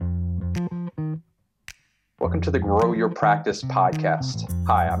Welcome to the Grow Your Practice podcast.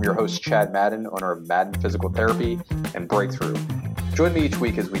 Hi, I'm your host, Chad Madden, owner of Madden Physical Therapy and Breakthrough. Join me each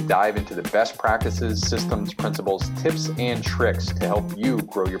week as we dive into the best practices, systems, principles, tips, and tricks to help you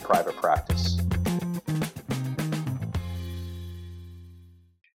grow your private practice.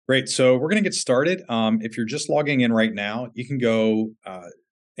 Great. So we're going to get started. If you're just logging in right now, you can go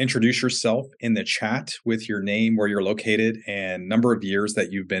introduce yourself in the chat with your name, where you're located, and number of years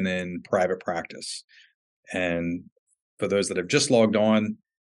that you've been in private practice. And for those that have just logged on,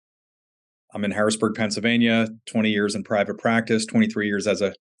 I'm in Harrisburg, Pennsylvania, 20 years in private practice, 23 years as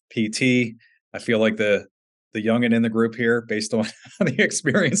a PT. I feel like the youngin' in the group here based on the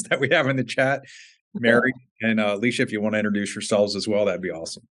experience that we have in the chat. Mary and Alicia, if you want to introduce yourselves as well, that'd be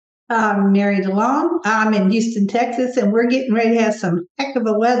awesome. I'm Mary Daulong. I'm in Houston, Texas, and we're getting ready to have some heck of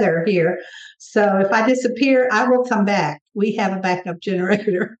a weather here. So if I disappear, I will come back. We have a backup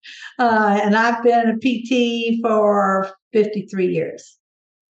generator. And I've been a PT for 53 years.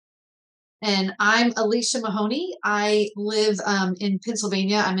 And I'm Alicia Mahoney. I live in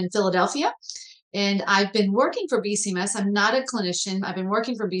Pennsylvania. I'm in Philadelphia. And I've been working for BCMS. I'm not a clinician. I've been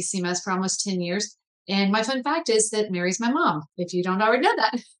working for BCMS for almost 10 years. And my fun fact is that Mary's my mom, if you don't already know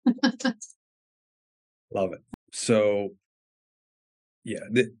that. Love it. So,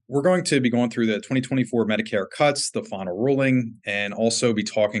 we're going to be going through the 2024 Medicare cuts, the final ruling, and also be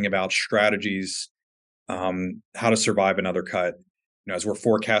talking about strategies, how to survive another cut. As we're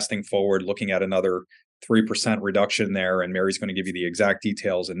forecasting forward, looking at another 3% reduction there, and Mary's going to give you the exact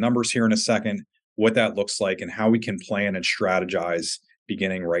details and numbers here in a second, what that looks like, and how we can plan and strategize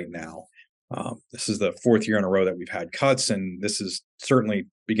beginning right now. This is the fourth year in a row that we've had cuts, and this is certainly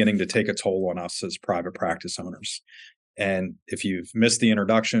beginning to take a toll on us as private practice owners. And if you've missed the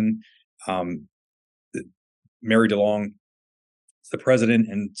introduction, Mary Daulong is the president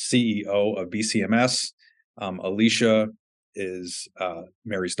and CEO of BCMS. Alicia is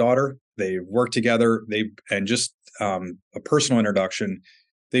Mary's daughter. They work together. A personal introduction.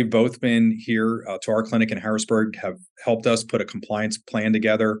 They've both been here to our clinic in Harrisburg, have helped us put a compliance plan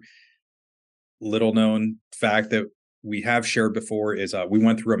together. Little known fact that we have shared before is we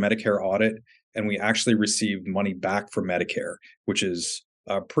went through a Medicare audit and we actually received money back from Medicare, which is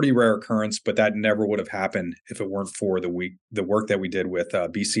a pretty rare occurrence, but that never would have happened if it weren't for the work that we did with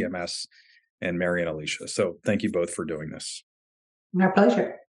BCMS and Mary and Alicia. So thank you both for doing this. My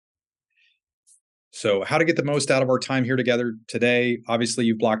pleasure. So how to get the most out of our time here together today. Obviously,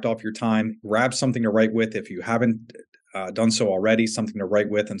 you've blocked off your time. Grab something to write with if you haven't done so already, something to write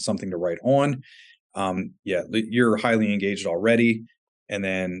with and something to write on. You're highly engaged already. And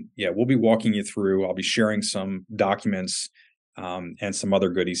then, we'll be walking you through. I'll be sharing some documents and some other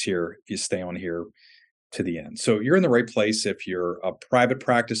goodies here if you stay on here to the end. So you're in the right place if you're a private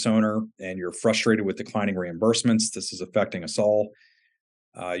practice owner and you're frustrated with declining reimbursements. This is affecting us all.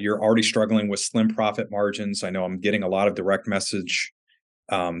 You're already struggling with slim profit margins. I know I'm getting a lot of direct message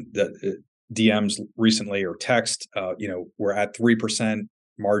DMs recently or text, we're at 3%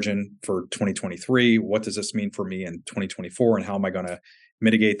 margin for 2023. What does this mean for me in 2024? And how am I going to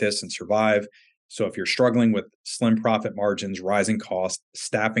mitigate this and survive? So if you're struggling with slim profit margins, rising costs,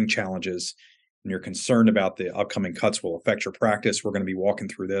 staffing challenges, and you're concerned about the upcoming cuts will affect your practice, we're going to be walking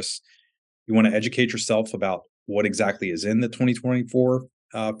through this. You want to educate yourself about what exactly is in the 2024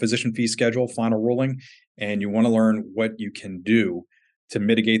 physician fee schedule final ruling, and you want to learn what you can do to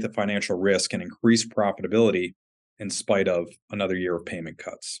mitigate the financial risk and increase profitability in spite of another year of payment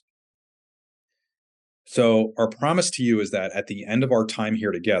cuts. So our promise to you is that at the end of our time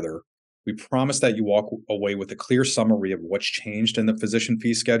here together, we promise that you walk away with a clear summary of what's changed in the physician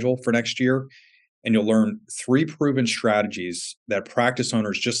fee schedule for next year, and you'll learn 3 proven strategies that practice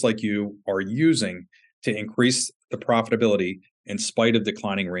owners just like you are using to increase the profitability in spite of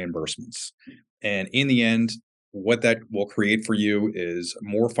declining reimbursements. And in the end, what that will create for you is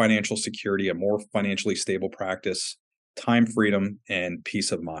more financial security, a more financially stable practice, time freedom, and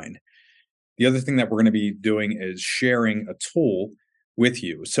peace of mind. The other thing that we're going to be doing is sharing a tool with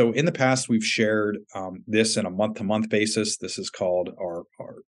you. So in the past, we've shared this in a month-to-month basis. This is called our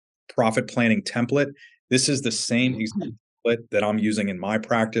profit planning template. This is the same exact template that I'm using in my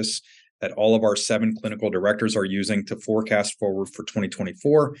practice, that all of our 7 clinical directors are using to forecast forward for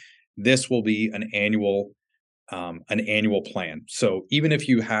 2024. This will be an annual plan. So even if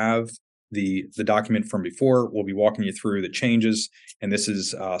you have the document from before, we'll be walking you through the changes. And this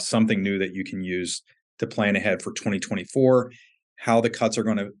is something new that you can use to plan ahead for 2024, how the cuts are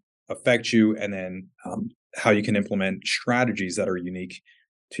going to affect you, and then how you can implement strategies that are unique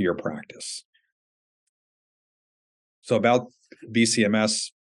to your practice. So about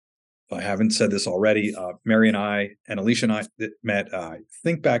BCMS, I haven't said this already. Mary and I and Alicia and I met, I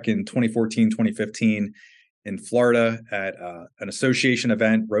think back in 2014, 2015 in Florida at an association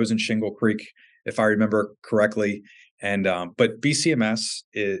event, Rose and Shingle Creek, if I remember correctly. And but BCMS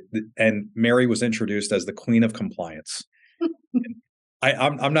and Mary was introduced as the Queen of Compliance.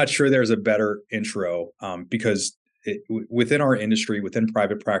 I'm not sure there's a better intro because within our industry, within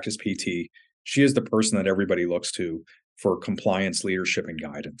private practice PT, she is the person that everybody looks to for compliance, leadership, and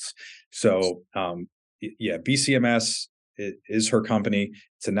guidance. So, yeah, BCMS is her company.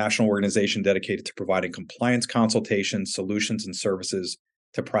 It's a national organization dedicated to providing compliance consultations, solutions, and services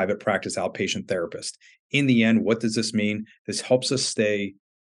to private practice outpatient therapists. In the end, what does this mean? This helps us stay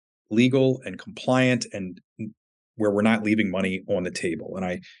legal and compliant and where we're not leaving money on the table. And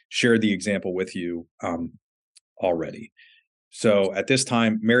I shared the example with you already. So at this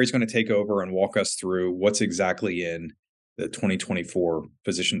time, Mary's going to take over and walk us through what's exactly in the 2024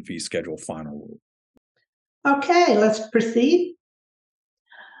 physician fee schedule final rule. Okay, let's proceed.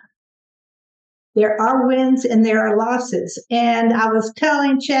 There are wins and there are losses. And I was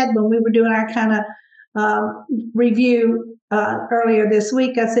telling Chad when we were doing our kind of review earlier this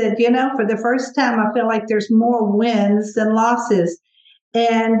week, I said, for the first time, I feel like there's more wins than losses.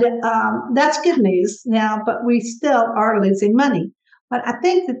 And that's good news now, but we still are losing money. But I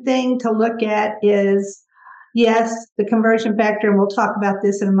think the thing to look at is, yes, the conversion factor, and we'll talk about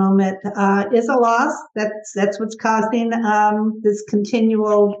this in a moment, is a loss. That's what's causing this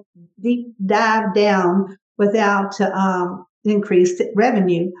continual deep dive down without increased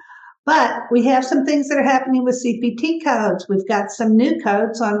revenue. But we have some things that are happening with CPT codes. We've got some new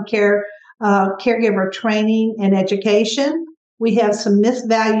codes on caregiver training and education. We have some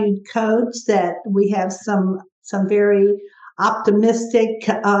misvalued codes that we have some very optimistic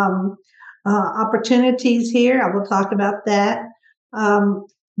opportunities here. I will talk about that.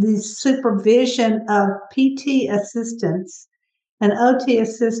 The supervision of PT assistants and OT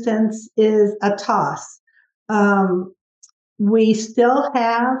assistants is a toss. We still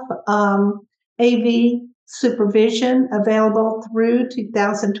have AV supervision available through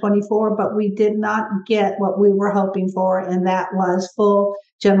 2024, but we did not get what we were hoping for, and that was full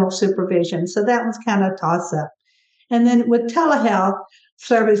general supervision. So that was kind of a toss-up. And then with telehealth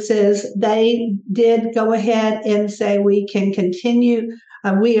services, they did go ahead and say we can continue.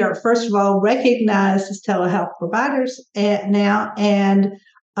 We are, first of all, recognized as telehealth providers now, and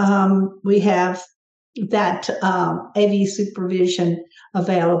we have that AV supervision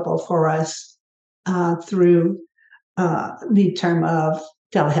available for us through the term of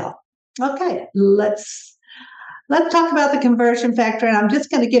telehealth. Okay, let's talk about the conversion factor, and I'm just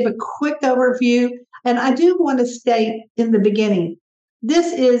going to give a quick overview. And I do want to state in the beginning,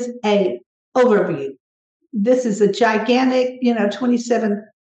 this is a overview. This is a gigantic,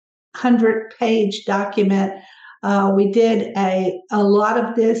 2,700 page document. We did a lot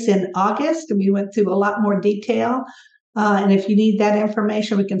of this in August, and we went through a lot more detail. And if you need that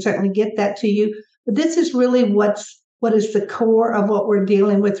information, we can certainly get that to you. But this is really what is the core of what we're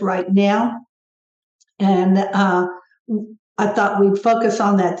dealing with right now. And I thought we'd focus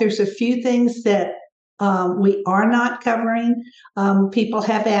on that. There's a few things that we are not covering. People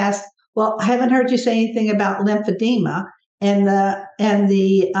have asked, well, I haven't heard you say anything about lymphedema and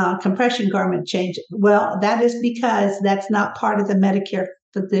the compression garment change. Well, that is because that's not part of the Medicare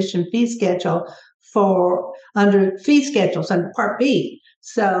physician fee schedule under fee schedules under Part B.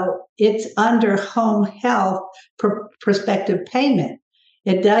 So it's under home health prospective payment.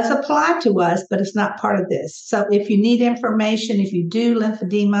 It does apply to us, but it's not part of this. So if you need information, if you do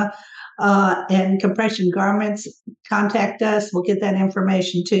lymphedema and compression garments, contact us. We'll get that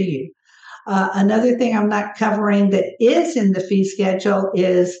information to you. Another thing I'm not covering that is in the fee schedule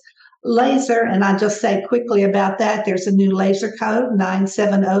is laser. And I'll just say quickly about that. There's a new laser code,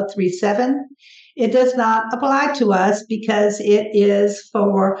 97037. It does not apply to us because it is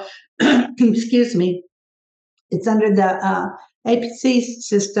for, excuse me, it's under the APC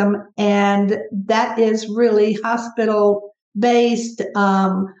system, and that is really hospital-based,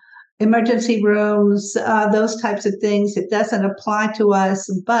 emergency rooms, those types of things. It doesn't apply to us,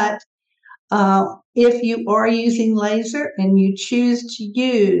 but if you are using laser and you choose to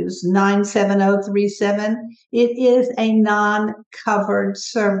use 97037, it is a non-covered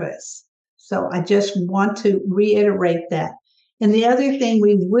service. So I just want to reiterate that. And the other thing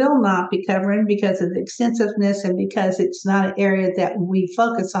we will not be covering because of the extensiveness and because it's not an area that we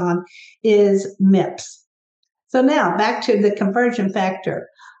focus on is MIPS. So now back to the conversion factor.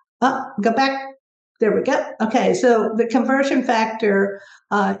 Go back. There we go. Okay, so the conversion factor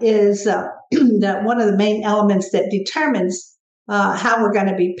is one of the main elements that determines how we're going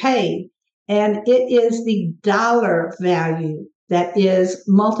to be paid. And it is the dollar value that is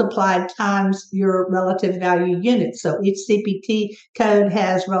multiplied times your relative value unit. So each CPT code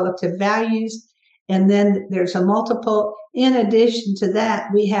has relative values, and then there's a multiple. In addition to that,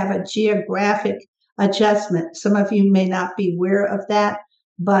 we have a geographic adjustment. Some of you may not be aware of that,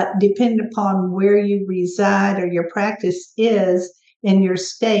 but depending upon where you reside or your practice is in your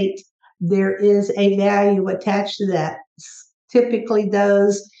state, there is a value attached to that. Typically,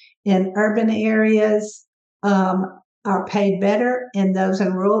 those in urban areas are paid better, and those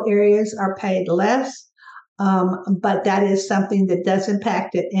in rural areas are paid less. But that is something that does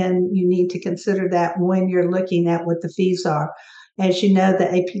impact it, and you need to consider that when you're looking at what the fees are. As you know, the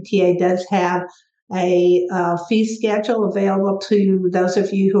APTA does have a fee schedule available to those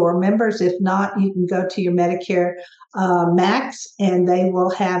of you who are members. If not, you can go to your Medicare Max, and they will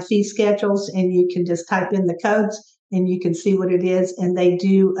have fee schedules, and you can just type in the codes and you can see what it is, and they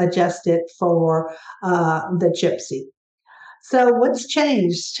do adjust it for the gypsy. So what's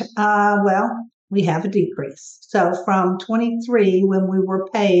changed? Well, we have a decrease. So from 23, when we were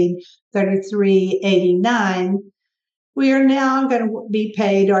paid $33.89, we are now going to be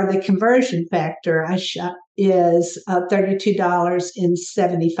paid, or the conversion factor is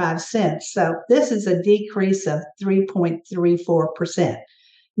 $32.75. So this is a decrease of 3.34%.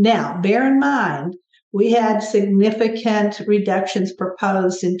 Now, bear in mind, we had significant reductions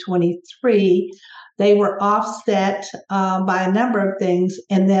proposed in 23. They were offset by a number of things,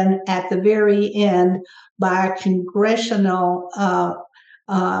 and then at the very end by a congressional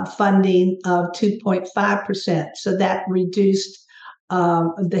funding of 2.5%. So that reduced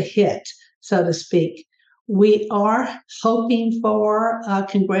the hit, so to speak. We are hoping for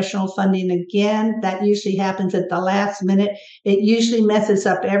congressional funding again. That usually happens at the last minute. It usually messes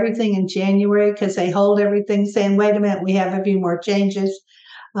up everything in January because they hold everything saying, wait a minute, we have a few more changes.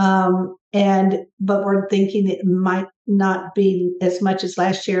 But we're thinking it might not be as much as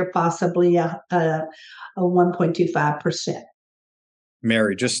last year, possibly a 1.25%.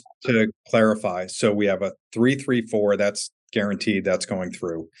 Mary, just to clarify, so we have a 334 that's guaranteed, that's going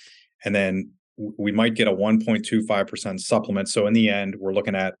through, and then we might get a 1.25% supplement. So in the end, we're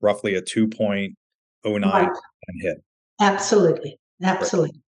looking at roughly a 2.09% hit. Absolutely.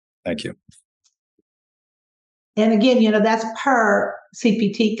 Great. Thank you. And again, that's per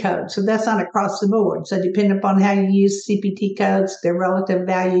CPT code. So that's not across the board. So depending upon how you use CPT codes, their relative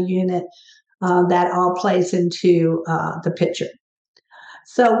value unit, that all plays into the picture.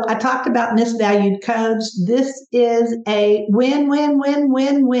 So I talked about misvalued codes. This is a win, win, win,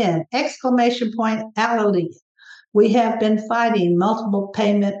 win, win! Exclamation point, hallelujah. We have been fighting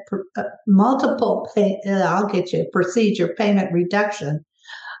procedure payment reduction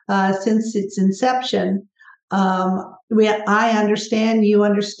since its inception. I understand, you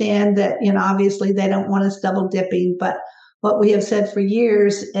understand that, obviously they don't want us double dipping, but what we have said for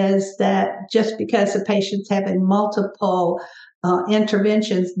years is that just because a patient's having multiple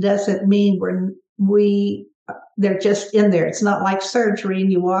interventions doesn't mean they're just in there. It's not like surgery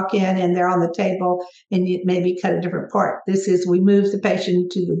and you walk in and they're on the table and you maybe cut a different part. This is, we move the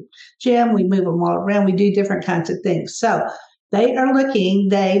patient to the gym, we move them all around, we do different kinds of things. So they are looking,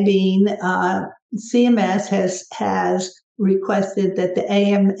 they being CMS has requested that the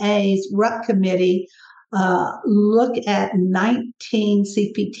AMA's RUC committee look at 19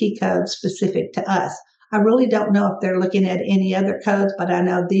 CPT codes specific to us. I really don't know if they're looking at any other codes, but I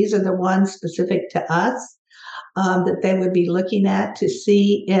know these are the ones specific to us that they would be looking at to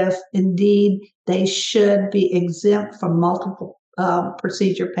see if indeed they should be exempt from multiple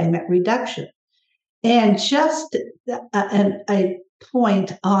procedure payment reduction. And just a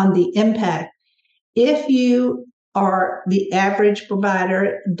point on the impact, if you are the average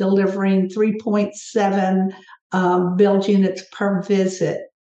provider delivering 3.7 billed units per visit,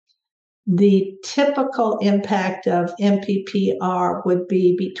 the typical impact of MPPR would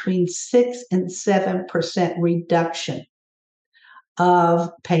be between 6 and 7% reduction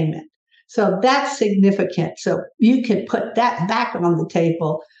of payment. So that's significant. So you can put that back on the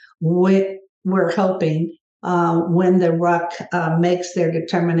table. We're hoping when the RUC makes their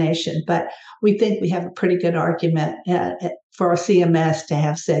determination. But we think we have a pretty good argument for CMS to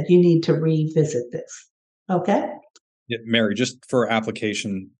have said, you need to revisit this. Okay? Yeah, Mary, just for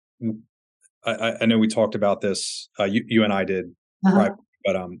application, I know we talked about this, you and I did, but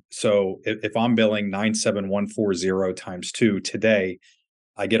so if I'm billing 97140 times 2 today,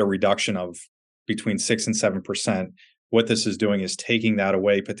 I get a reduction of between 6 and 7%. What this is doing is taking that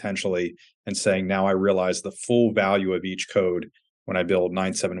away potentially and saying, now I realize the full value of each code when I build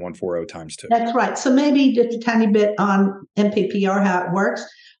 97140 times 2. That's right. So maybe just a tiny bit on MPPR, how it works.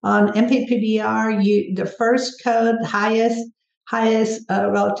 On MPPR, the first code, highest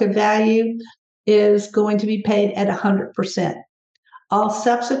relative value, is going to be paid at 100%. All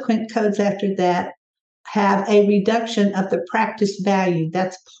subsequent codes after that have a reduction of the practice value.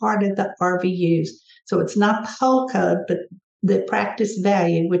 That's part of the RVUs. So it's not the whole code, but the practice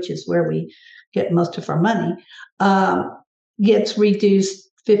value, which is where we get most of our money, gets reduced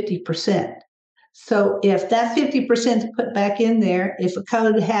 50%. So if that 50% is put back in there, if a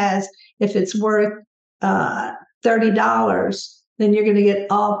code if it's worth $30, then you're going to get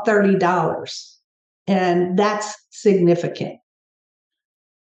all $30. And that's significant.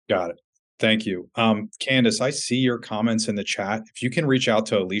 Got it. Thank you. Candace, I see your comments in the chat. If you can reach out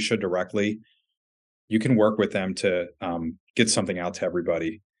to Alicia directly, you can work with them to get something out to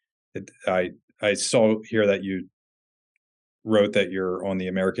everybody. I saw here that you wrote that you're on the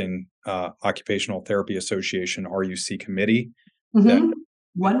American Occupational Therapy Association RUC committee. Mm-hmm.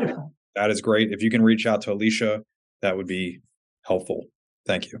 Wonderful. That is great. If you can reach out to Alicia, that would be helpful.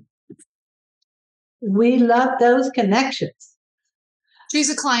 Thank you. We love those connections. She's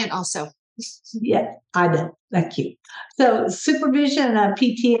a client also. Yeah, I know. Thank you. So supervision of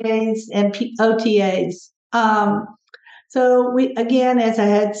PTAs and OTAs. So we, again, as I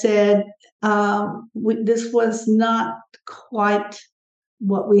had said, this was not quite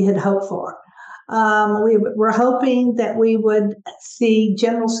what we had hoped for. We were hoping that we would see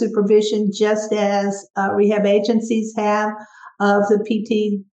general supervision just as rehab agencies have of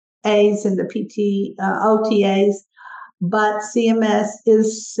the PTAs and the OTAs. But CMS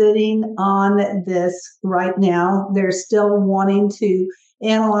is sitting on this right now. They're still wanting to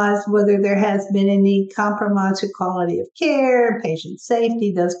analyze whether there has been any compromise to quality of care, patient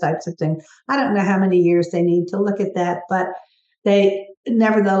safety, those types of things. I don't know how many years they need to look at that, but they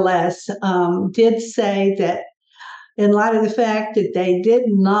nevertheless did say that in light of the fact that they did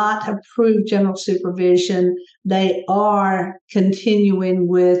not approve general supervision, they are continuing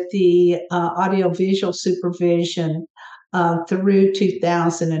with the audiovisual supervision through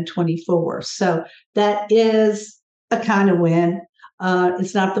 2024. So that is a kind of win.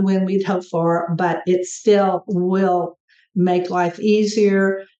 It's not the win we'd hoped for, but it still will make life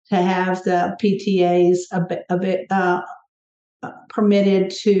easier to have the PTAs a bit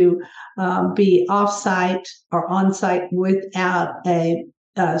permitted to be off-site or on-site without a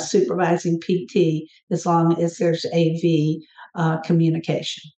supervising PT, as long as there's AV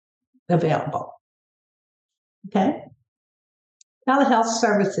communication available. Okay. Telehealth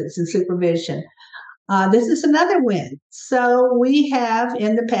services and supervision. This is another win. So we have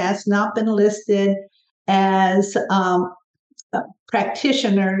in the past not been listed as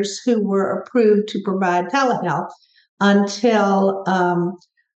practitioners who were approved to provide telehealth until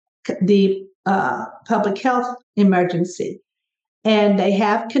the public health emergency. And they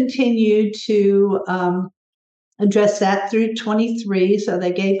have continued to address that through 23. So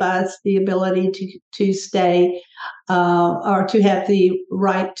they gave us the ability to stay or to have the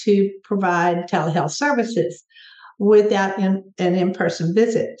right to provide telehealth services without an in-person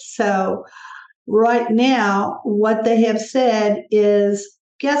visit. So right now, what they have said is,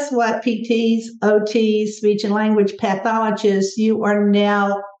 guess what, PTs, OTs, speech and language pathologists, you are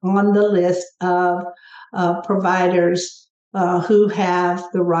now on the list of providers who have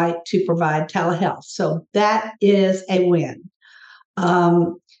the right to provide telehealth. So that is a win.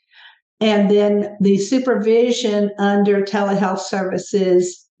 And then the supervision under telehealth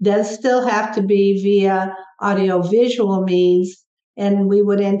services does still have to be via audiovisual means, and we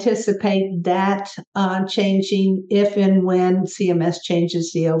would anticipate that changing if and when CMS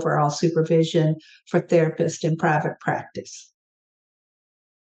changes the overall supervision for therapists in private practice.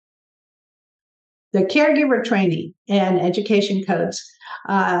 The caregiver training and education codes.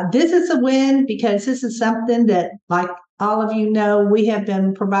 This is a win because this is something that, like all of you know, we have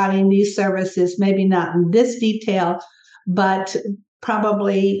been providing these services, maybe not in this detail, but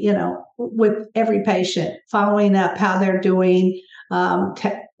probably, with every patient, following up how they're doing,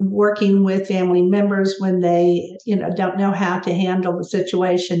 working with family members when they, don't know how to handle the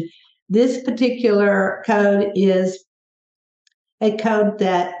situation. This particular code is a code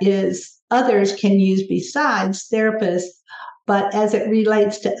that others can use besides therapists, but as it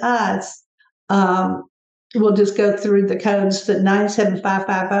relates to us, we'll just go through the codes, the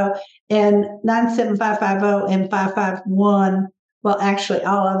 97550 and 97550 and 551. Well, actually,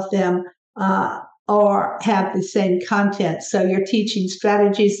 all of them have the same content. So you're teaching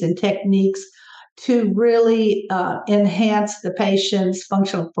strategies and techniques to really enhance the patient's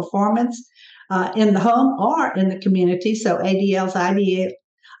functional performance. in the home or in the community. So ADLs,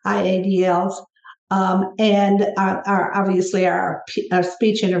 IADLs, and obviously our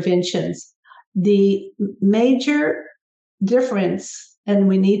speech interventions. The major difference, and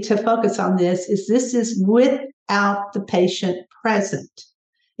we need to focus on this is without the patient present.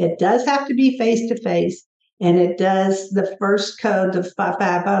 It does have to be face-to-face, and it does, the first code of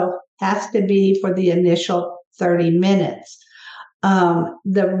 550 has to be for the initial 30 minutes.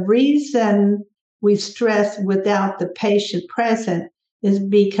 The reason we stress without the patient present is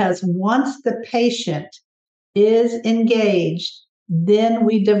because once the patient is engaged, then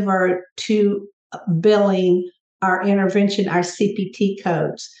we divert to billing our intervention, our CPT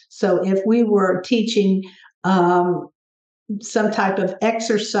codes. So if we were teaching some type of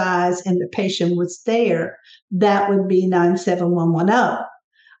exercise and the patient was there, that would be 97110.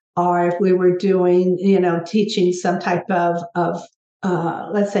 Or if we were doing, teaching some type of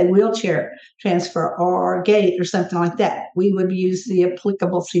let's say wheelchair transfer or gait or something like that, we would use the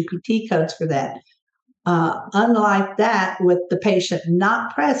applicable CPT codes for that. Unlike that, with the patient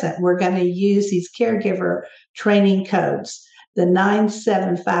not present, we're going to use these caregiver training codes. The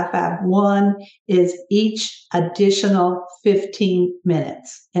 97551 is each additional 15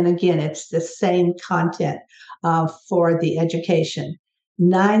 minutes. And again, it's the same content for the education.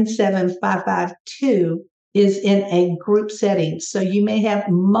 97552 is in a group setting. So you may have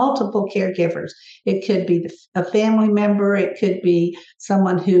multiple caregivers. It could be a family member. It could be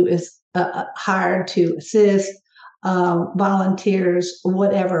someone who is hired to assist, volunteers,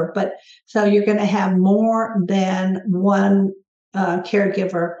 whatever. But so you're going to have more than one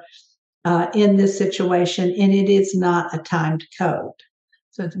caregiver in this situation, and it is not a timed code.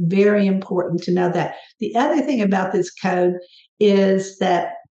 So it's very important to know that. The other thing about this code is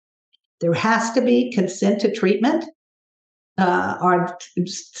that there has to be consent to treatment or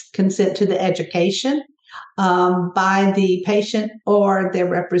consent to the education by the patient or their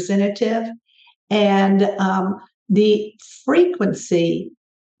representative. And the frequency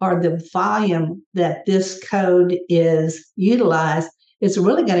or the volume that this code is utilized is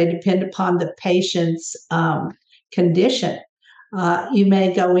really going to depend upon the patient's condition. You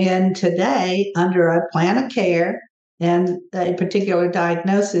may go in today under a plan of care and a particular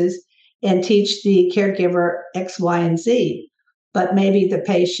diagnosis and teach the caregiver X, Y, and Z. But maybe the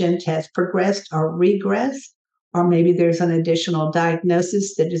patient has progressed or regressed, or maybe there's an additional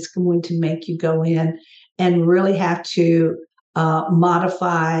diagnosis that is going to make you go in and really have to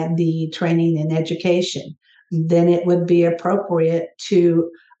modify the training and education. Then it would be appropriate to,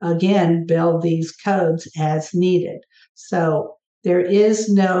 again, build these codes as needed. So there is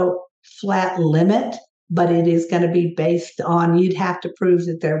no flat limit, but it is going to be based on, you'd have to prove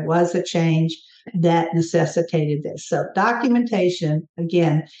that there was a change that necessitated this. So documentation,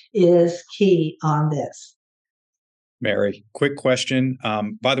 again, is key on this. Mary, quick question.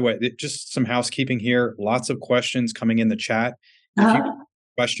 By the way, just some housekeeping here. Lots of questions coming in the chat. If you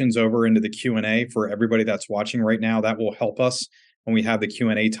questions over into the Q&A for everybody that's watching right now, that will help us when we have the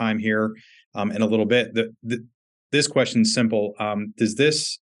Q&A time here in a little bit. This question's simple. Does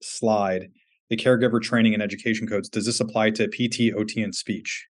this slide, the caregiver training and education codes, does this apply to PT, OT, and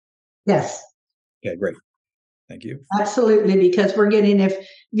speech? Yes. Okay, great. Thank you. Absolutely, because we're getting, if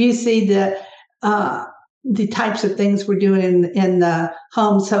you see the types of things we're doing in the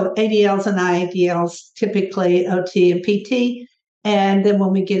home, so ADLs and IADLs, typically OT and PT, and then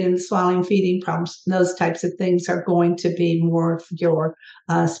when we get into swallowing, feeding problems, those types of things are going to be more of your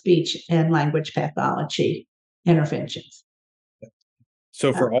speech and language pathology interventions.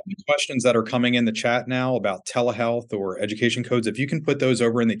 So for all the questions that are coming in the chat now about telehealth or education codes, if you can put those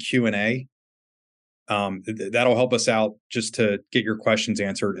over in the Q&A, that'll help us out just to get your questions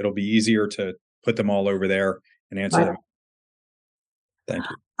answered. It'll be easier to put them all over there and answer them. Thank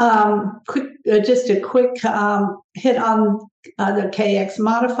you. Just a quick hit on the KX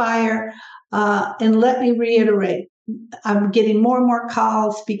modifier. And let me reiterate, I'm getting more and more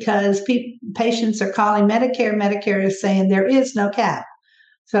calls because patients are calling Medicare. Medicare is saying there is no cap.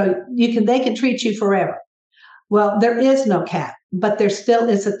 So they can treat you forever. Well, there is no cap, but there still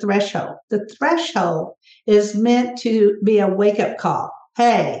is a threshold. The threshold is meant to be a wake-up call.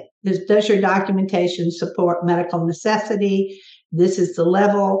 Hey, does your documentation support medical necessity? This is the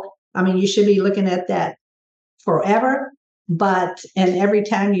level. I mean, you should be looking at that forever, and every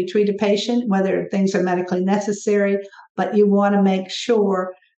time you treat a patient, whether things are medically necessary, but you want to make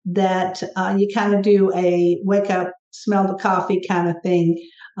sure that you kind of do a wake up, smell the coffee kind of thing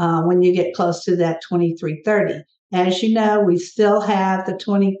when you get close to that 2330. As you know, we still have the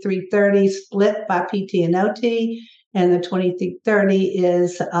 2330 split by PT and OT. and the 2330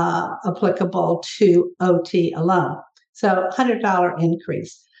 is applicable to OT alone. So $100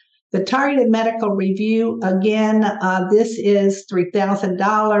 increase. The targeted medical review, again, this is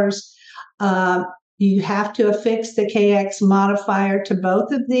 $3,000. You have to affix the KX modifier to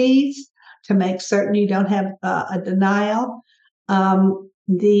both of these to make certain you don't have a denial.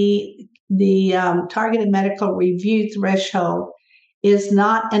 The targeted medical review threshold is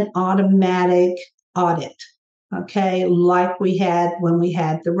not an automatic audit, okay, like we had when we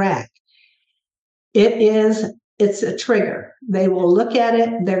had the RAC. It's a trigger. They will look at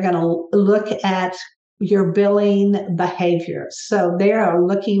it. They're going to look at your billing behavior. So they are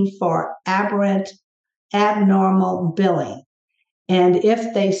looking for aberrant, abnormal billing. And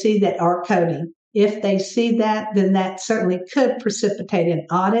if they see that, or coding, if they see that, then that certainly could precipitate an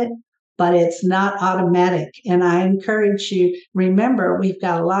audit, but it's not automatic. And I encourage you, remember, we've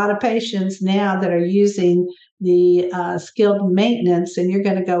got a lot of patients now that are using the skilled maintenance, and you're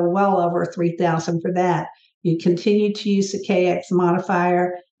going to go well over $3,000 for that. You continue to use the KX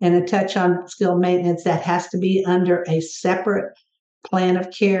modifier and a touch on skilled maintenance. That has to be under a separate plan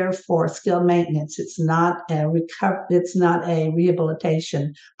of care for skilled maintenance. It's not a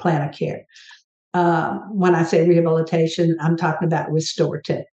rehabilitation plan of care. When I say rehabilitation, I'm talking about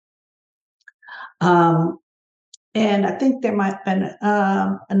restorative. And I think there might have been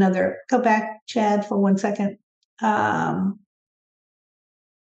another. Go back, Chad, for 1 second.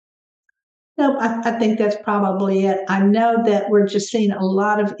 No, I think that's probably it. I know that we're just seeing a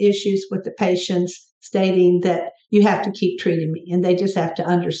lot of issues with the patients stating that you have to keep treating me, and they just have to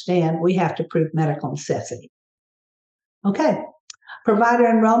understand we have to prove medical necessity. Okay. Provider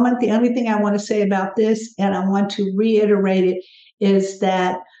enrollment, the only thing I want to say about this, and I want to reiterate it, is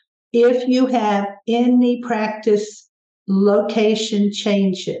that if you have any practice location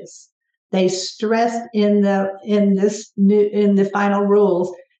changes, they stressed in the final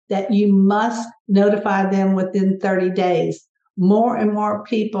rules that you must notify them within 30 days. More and more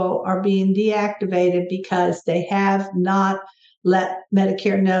people are being deactivated because they have not let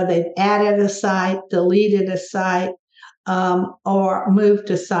Medicare know they've added a site, deleted a site, or moved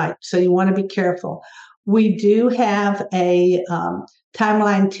a site. So you want to be careful. We do have a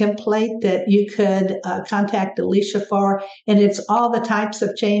timeline template that you could contact Alicia for, and it's all the types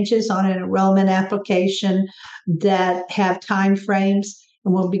of changes on an enrollment application that have time frames,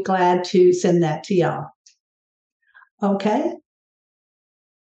 and we'll be glad to send that to y'all. Okay.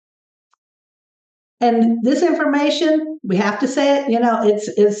 And this information, we have to say it,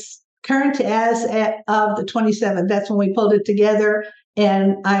 it's current as of the 27th. That's when we pulled it together.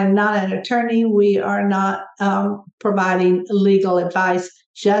 And I'm not an attorney. We are not providing legal advice,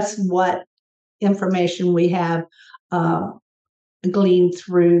 just what information we have gleaned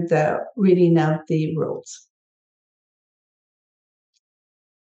through the reading of the rules.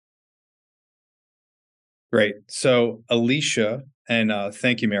 Great. So Alicia, and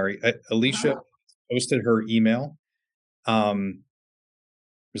thank you, Mary. Alicia posted her email.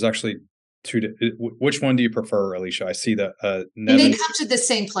 There's actually two. Which one do you prefer, Alicia? I see the They come to the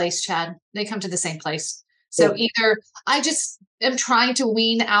same place, Chad. They come to the same place. So either I just am trying to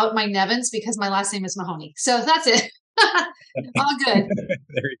wean out my Nevins because my last name is Mahoney. So that's it. All good.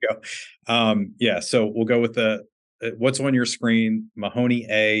 There you go. Yeah. So we'll go with the what's on your screen, Mahoney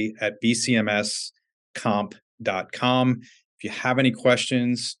A at bcmscomp.com. If you have any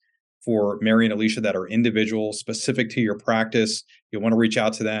questions for Mary and Alicia that are individual, specific to your practice, you'll want to reach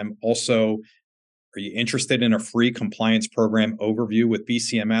out to them. Also, are you interested in a free compliance program overview with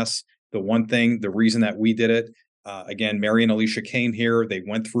BCMS? The reason that we did it, again, Mary and Alicia came here. They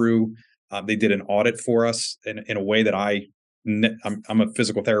went through, they did an audit for us in a way that I'm a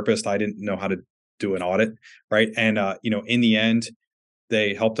physical therapist. I didn't know how to do an audit, right? And, in the end,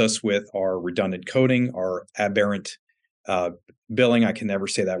 they helped us with our redundant coding, our aberrant billing. I can never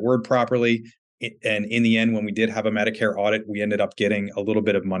say that word properly. And in the end, when we did have a Medicare audit, we ended up getting a little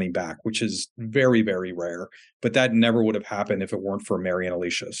bit of money back, which is very, very rare. But that never would have happened if it weren't for Mary and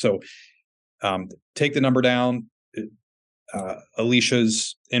Alicia. So take the number down,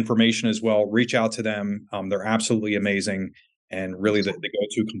 Alicia's information as well. Reach out to them. They're absolutely amazing and really the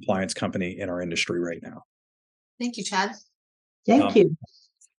go-to compliance company in our industry right now. Thank you, Chad. Thank you.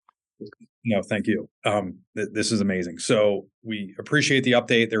 No, thank you. This is amazing. So we appreciate the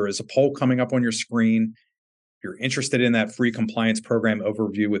update. There is a poll coming up on your screen. If you're interested in that free compliance program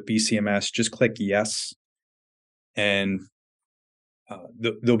overview with BCMS, just click yes. And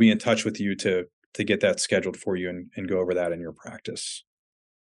they'll be in touch with you to get that scheduled for you and go over that in your practice.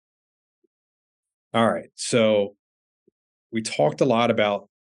 All right. So we talked a lot about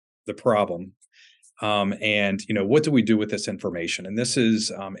the problem. And what do we do with this information? And this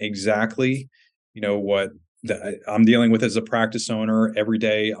is exactly what I'm dealing with as a practice owner every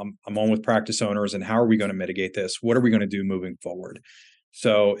day. I'm on with practice owners, and how are we going to mitigate this? What are we going to do moving forward?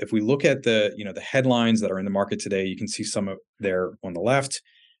 So if we look at the headlines that are in the market today, you can see some of there on the left.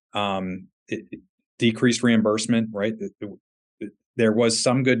 Decreased reimbursement, right? There was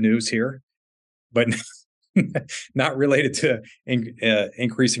some good news here, but not related to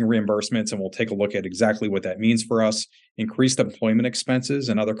increasing reimbursements. And we'll take a look at exactly what that means for us. Increased employment expenses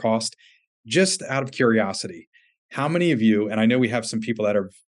and other costs. Just out of curiosity, how many of you, and I know we have some people that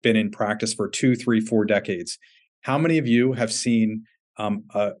have been in practice for 2, 3, 4 decades, how many of you have seen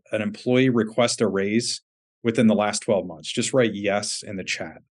an employee request a raise within the last 12 months? Just write yes in the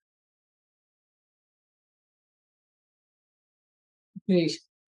chat.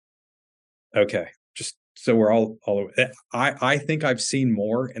 Okay. Just so we're all I think I've seen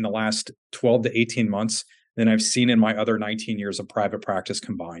more in the last 12 to 18 months than I've seen in my other 19 years of private practice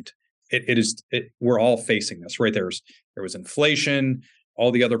combined. We're all facing this, right? There was inflation,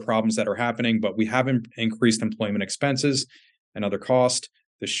 all the other problems that are happening, but we haven't increased employment expenses and other costs.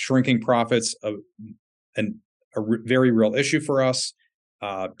 The shrinking profits a very real issue for us.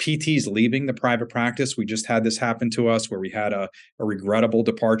 PTs leaving the private practice. We just had this happen to us where we had a regrettable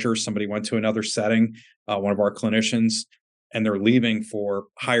departure. Somebody went to another setting, one of our clinicians, and they're leaving for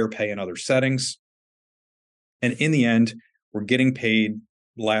higher pay in other settings. And in the end, we're getting paid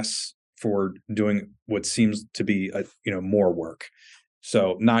less for doing what seems to be more work.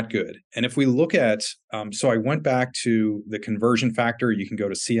 So not good. And if we look at, so I went back to the conversion factor. You can go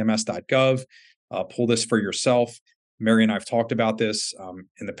to cms.gov, pull this for yourself. Mary and I have talked about this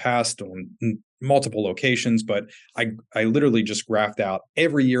in the past on multiple locations, but I literally just graphed out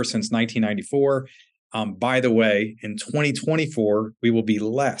every year since 1994. By the way, in 2024, we will be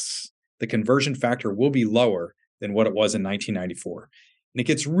less. The conversion factor will be lower than what it was in 1994. And it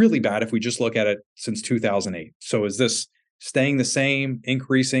gets really bad if we just look at it since 2008. So is this staying the same,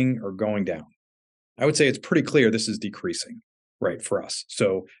 increasing, or going down? I would say it's pretty clear this is decreasing, right, for us.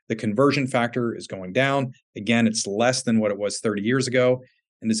 So the conversion factor is going down. Again, it's less than what it was 30 years ago.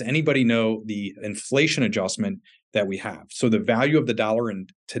 And does anybody know the inflation adjustment that we have? So the value of the dollar in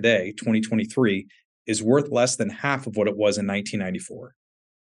today, 2023, is worth less than half of what it was in 1994.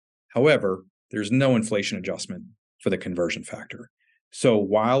 However, there's no inflation adjustment for the conversion factor. So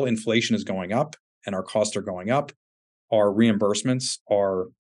while inflation is going up and our costs are going up, our reimbursements are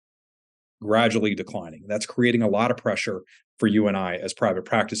gradually declining. That's creating a lot of pressure for you and I as private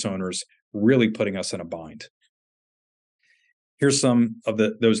practice owners, really putting us in a bind. Here's some of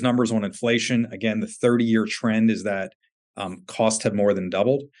those numbers on inflation. Again, the 30-year trend is that costs have more than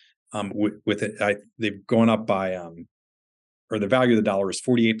doubled. They've gone up by, or the value of the dollar is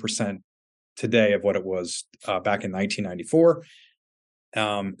 48% today of what it was back in 1994.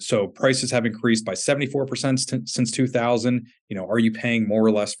 So prices have increased by 74% since 2000. Are you paying more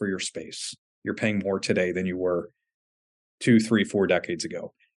or less for your space? You're paying more today than you were 2, 3, 4 decades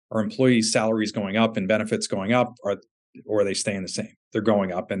ago. Are employees' salaries going up and benefits going up, or are they staying the same? They're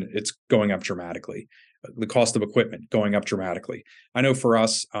going up, and it's going up dramatically. The cost of equipment going up dramatically. I know for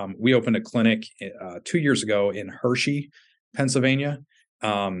us, we opened a clinic 2 years ago in Hershey, Pennsylvania.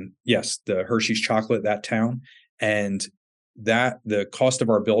 Yes, the Hershey's chocolate, that town. And the cost of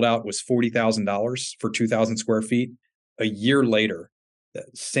our build out was $40,000 for 2,000 square feet. A year later, the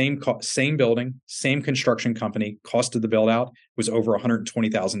same building, same construction company, cost of the build out was over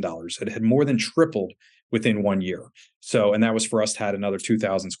 $120,000. It had more than tripled within 1 year. So, and that was for us to add another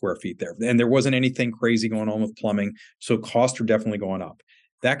 2,000 square feet there. And there wasn't anything crazy going on with plumbing. So costs are definitely going up.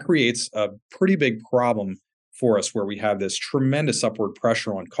 That creates a pretty big problem for us where we have this tremendous upward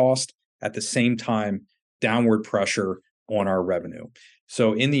pressure on cost, at the same time, downward pressure on our revenue.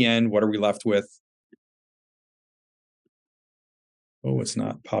 So in the end, what are we left with? Oh, it's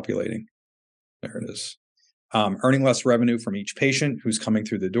not populating. There it is. Earning less revenue from each patient who's coming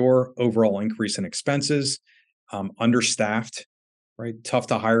through the door, overall increase in expenses, understaffed, right? Tough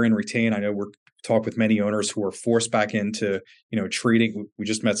to hire and retain. I know we're talked with many owners who are forced back into, treating. We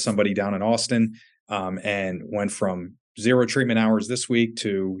just met somebody down in Austin and went from 0 treatment hours this week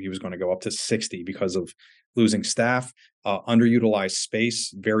to he was going to go up to 60 because of losing staff, underutilized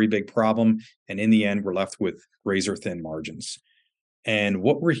space, very big problem. And in the end, we're left with razor thin margins. And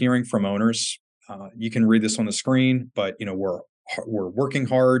what we're hearing from owners, you can read this on the screen, but we're working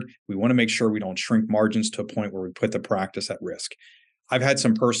hard. We want to make sure we don't shrink margins to a point where we put the practice at risk. I've had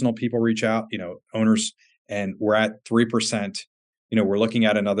some personal people reach out, owners, and we're at 3%. We're looking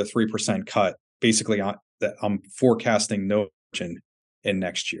at another 3% cut. Basically, I'm forecasting no margin in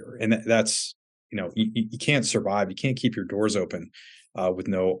next year, and that's you can't survive. You can't keep your doors open with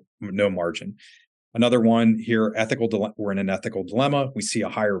no margin. Another one here, we're in an ethical dilemma. We see a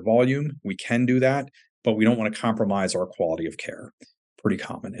higher volume. We can do that, but we don't want to compromise our quality of care. Pretty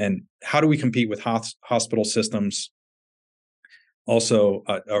common. And how do we compete with hospital systems? Also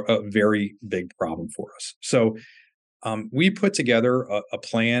a very big problem for us. So we put together a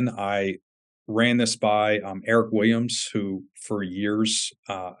plan. I ran this by Eric Williams, who for years,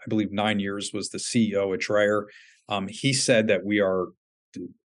 I believe 9 years, was the CEO at Dreyer. He said that we are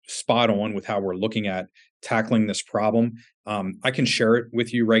spot on with how we're looking at tackling this problem. I can share it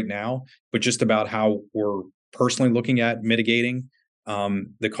with you right now, but just about how we're personally looking at mitigating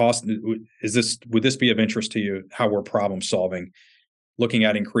the cost. Would this be of interest to you? How we're problem solving, looking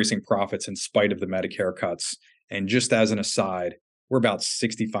at increasing profits in spite of the Medicare cuts. And just as an aside, we're about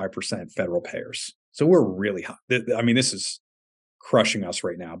 65% federal payers. So we're really high. I mean, this is crushing us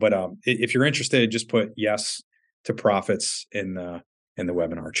right now. But if you're interested, just put yes to profits in the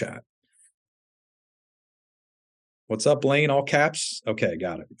webinar chat. What's up, Blaine? All caps? Okay,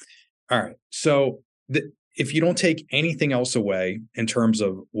 got it. All right. So if you don't take anything else away in terms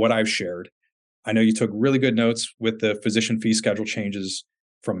of what I've shared, I know you took really good notes with the physician fee schedule changes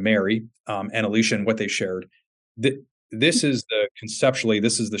from Mary and Alicia and what they shared. This is conceptually,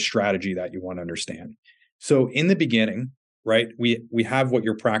 this is the strategy that you want to understand. So in the beginning, right, we have what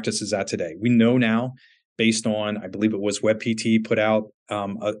your practice is at today. We know now, based on, I believe it was WebPT put out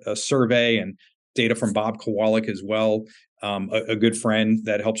a survey and data from Bob Kowalik as well, a good friend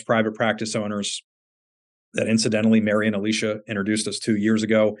that helps private practice owners that incidentally Mary and Alicia introduced us to years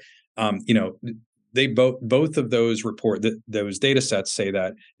ago. They both of those those data sets say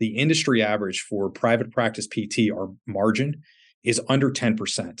that the industry average for private practice PT, our margin, is under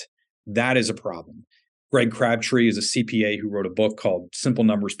 10%. That is a problem. Greg Crabtree is a CPA who wrote a book called Simple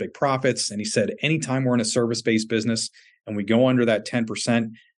Numbers, Big Profits. And he said, anytime we're in a service-based business and we go under that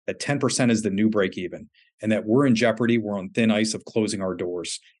 10%, that 10% is the new break even, and that we're in jeopardy. We're on thin ice of closing our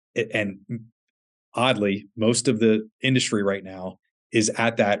doors. And oddly, most of the industry right now is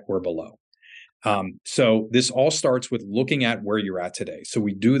at that or below. So this all starts with looking at where you're at today. So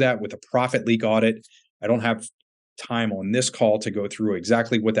we do that with a profit leak audit. I don't have time on this call to go through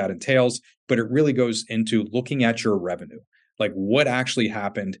exactly what that entails, but it really goes into looking at your revenue. Like, what actually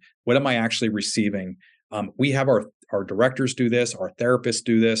happened? What am I actually receiving? We have our directors do this, our therapists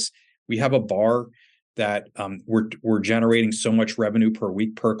do this. We have a bar that we're generating so much revenue per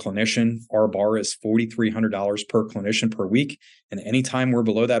week per clinician. Our bar is $4,300 per clinician per week. And anytime we're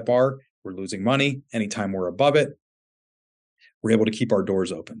below that bar, we're losing money. Anytime we're above it, we're able to keep our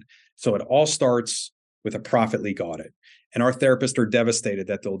doors open. So it all starts with a profit leak audit. And our therapists are devastated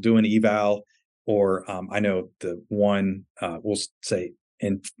that they'll do an eval, or I know the one, we'll say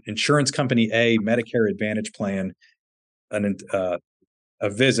insurance company A, Medicare Advantage plan, a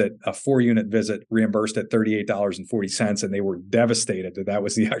visit, a 4-unit visit reimbursed at $38.40. And they were devastated that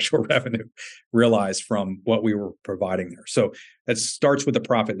was the actual revenue realized from what we were providing there. So that starts with the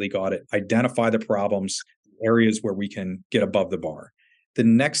profit leak audit, identify the problems, areas where we can get above the bar. The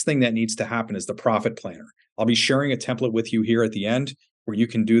next thing that needs to happen is the profit planner. I'll be sharing a template with you here at the end where you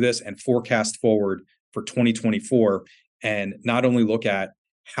can do this and forecast forward for 2024 and not only look at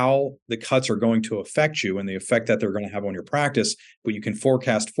how the cuts are going to affect you and the effect that they're going to have on your practice, but you can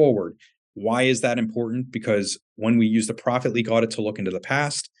forecast forward. Why is that important? Because when we use the profit leak audit to look into the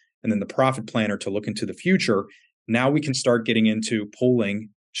past and then the profit planner to look into the future, now we can start getting into pulling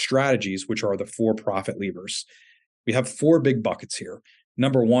strategies, which are the 4 profit levers. We have 4 big buckets here.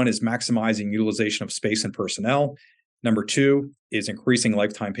 Number 1 is maximizing utilization of space and personnel. Number 2 is increasing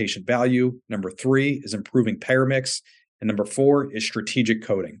lifetime patient value. Number 3 is improving payer mix. And number 4 is strategic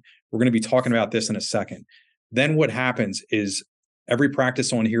coding. We're going to be talking about this in a second. Then what happens is every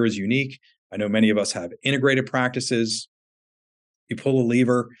practice on here is unique. I know many of us have integrated practices. You pull a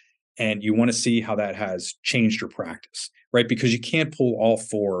lever and you want to see how that has changed your practice, right? Because you can't pull all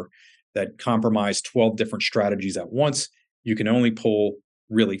 4 that compromise 12 different strategies at once. You can only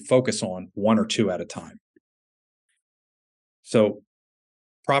really focus on 1 or 2 at a time. So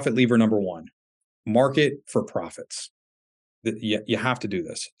profit lever number 1, market for profits. You have to do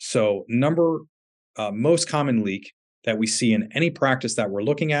this. So most common leak that we see in any practice that we're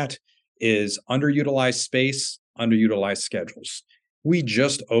looking at is underutilized space, underutilized schedules. We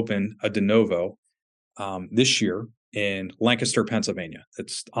just opened a de novo this year in Lancaster, Pennsylvania.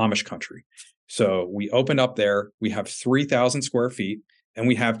 It's Amish country. So we opened up there. We have 3,000 square feet and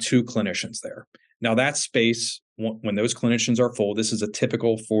we have 2 clinicians there. Now that space, when those clinicians are full, this is a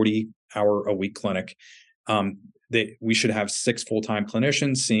typical 40-hour-a-week clinic. We should have 6 full-time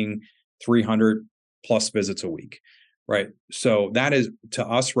clinicians seeing 300 plus visits a week, right? So that is, to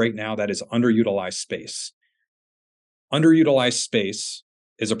us right now, that is underutilized space. Underutilized space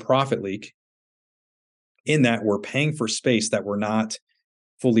is a profit leak in that we're paying for space that we're not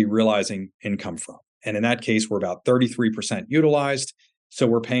fully realizing income from. And in that case, we're about 33% utilized. So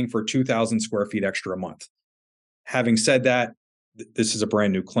we're paying for 2,000 square feet extra a month. Having said that, this is a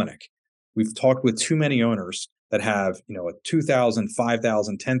brand new clinic. We've talked with too many owners that have, a 2,000,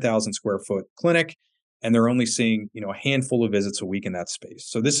 5,000, 10,000 square foot clinic, and they're only seeing, a handful of visits a week in that space.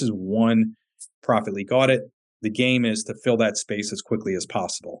 So this is one profit leak audit. The game is to fill that space as quickly as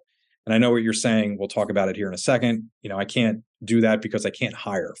possible. And I know what you're saying. We'll talk about it here in a second. I can't do that because I can't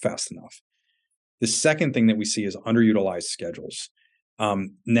hire fast enough. The second thing that we see is underutilized schedules.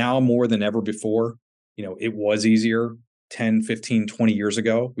 Now more than ever before, it was easier 10, 15, 20 years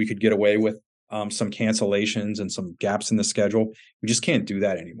ago. We could get away with some cancellations and some gaps in the schedule. We just can't do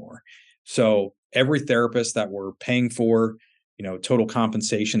that anymore. So every therapist that we're paying for, total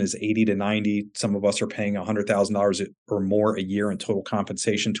compensation is 80 to 90. Some of us are paying $100,000 or more a year in total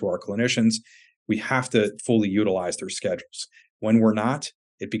compensation to our clinicians. We have to fully utilize their schedules. When we're not,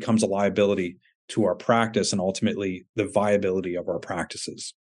 it becomes a liability to our practice and ultimately the viability of our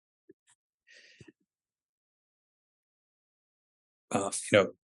practices.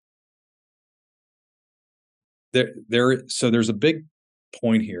 There's a big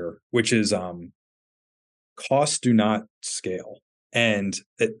point here, which is costs do not scale. And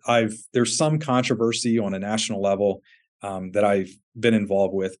there's some controversy on a national level that I've been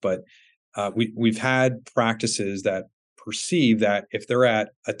involved with, but we've had practices that perceive that if they're at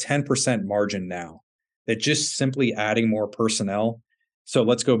a 10% margin now, that just simply adding more personnel. So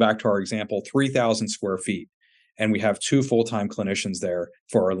let's go back to our example, 3,000 square feet, and we have 2 full-time clinicians there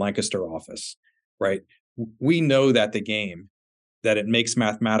for our Lancaster office, right? We know that that it makes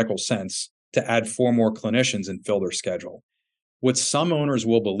mathematical sense to add 4 more clinicians and fill their schedule. What some owners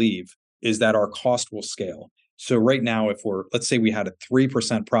will believe is that our cost will scale. So right now, let's say we had a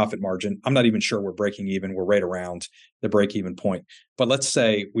 3% profit margin, I'm not even sure we're breaking even, we're right around the break-even point. But let's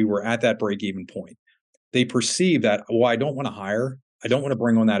say we were at that break-even point. They perceive that, I don't want to hire, I don't want to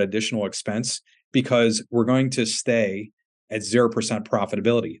bring on that additional expense because we're going to stay at 0%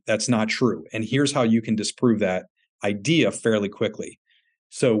 profitability. That's not true. And here's how you can disprove that idea fairly quickly.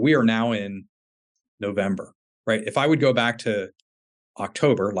 So we are now in November, right? If I would go back to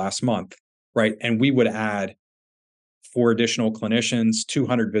October last month, right, and we would add 4 additional clinicians,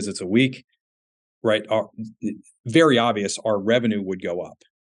 200 visits a week, right? Very obvious, our revenue would go up,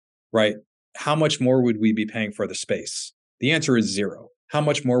 right? How much more would we be paying for the space? The answer is 0. How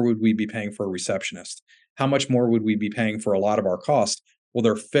much more would we be paying for a receptionist? How much more would we be paying for a lot of our cost? Well,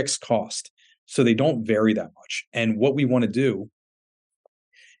 they're fixed cost, so they don't vary that much. And what we want to do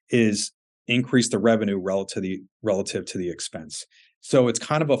is increase the revenue relative to the expense. So it's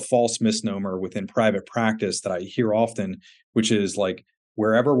kind of a false misnomer within private practice that I hear often, which is like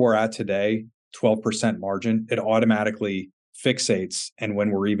wherever we're at today, 12% margin, it automatically fixates. And when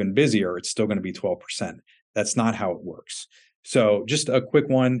we're even busier, it's still going to be 12%. That's not how it works. So just a quick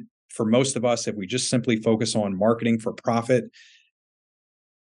one for most of us, if we just simply focus on marketing for profit,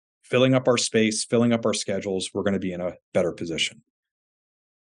 filling up our space, filling up our schedules, we're going to be in a better position.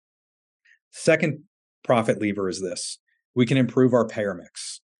 Second profit lever is this. We can improve our payer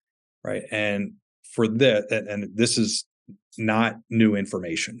mix, right? And for this, and this is not new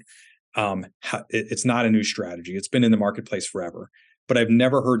information. It's not a new strategy. It's been in the marketplace forever, but I've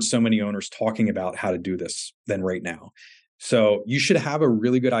never heard so many owners talking about how to do this than right now. So you should have a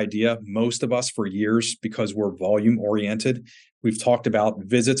really good idea. Most of us for years, because we're volume oriented, we've talked about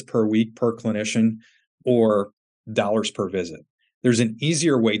visits per week per clinician or dollars per visit. There's an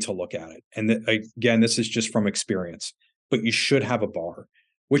easier way to look at it. And again, this is just from experience, but you should have a bar.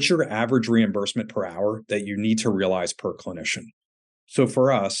 What's your average reimbursement per hour that you need to realize per clinician? So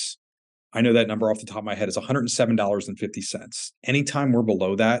for us, I know that number off the top of my head is $107.50. Anytime we're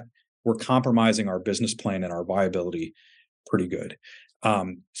below that, we're compromising our business plan and our viability pretty good.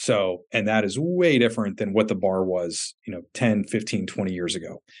 And that is way different than what the bar was, 10, 15, 20 years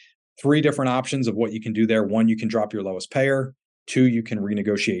ago. 3 different options of what you can do there. 1, you can drop your lowest payer. 2, you can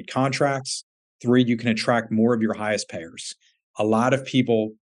renegotiate contracts. 3, you can attract more of your highest payers. A lot of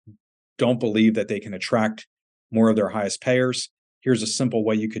people don't believe that they can attract more of their highest payers. Here's a simple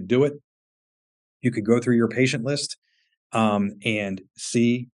way you could do it. You could go through your patient list and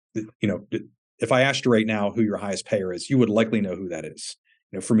see, if I asked you right now who your highest payer is, you would likely know who that is.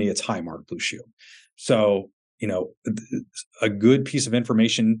 For me, it's Highmark Blue Shield. So, a good piece of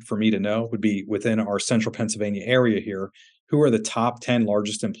information for me to know would be within our central Pennsylvania area here, who are the top 10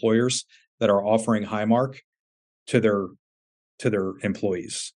 largest employers that are offering Highmark to their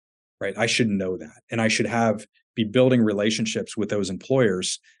employees, right? I should know that. And I should be building relationships with those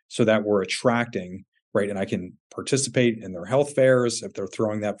employers so that we're attracting, right? And I can participate in their health fairs if they're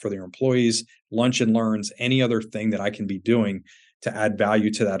throwing that for their employees, lunch and learns, any other thing that I can be doing to add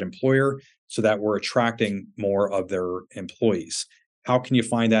value to that employer so that we're attracting more of their employees. How can you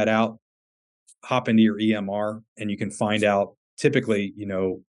find that out? Hop into your EMR and you can find out typically,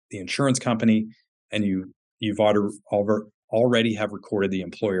 the insurance company, and you've already have recorded the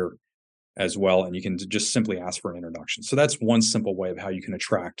employer as well. And you can just simply ask for an introduction. So that's one simple way of how you can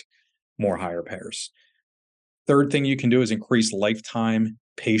attract more higher payers. Third thing you can do is increase lifetime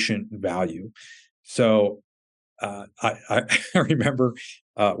patient value. So I remember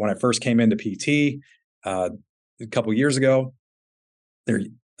when I first came into PT a couple of years ago,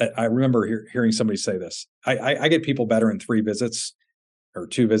 I remember hearing somebody say this. I get people better in 3 visits or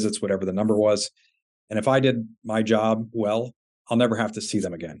 2 visits, whatever the number was. And if I did my job well, I'll never have to see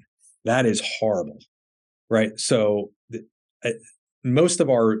them again. That is horrible, right? So most of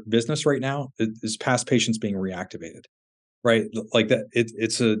our business right now is past patients being reactivated, right? Like that,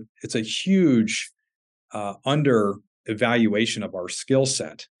 it's a huge under evaluation of our skill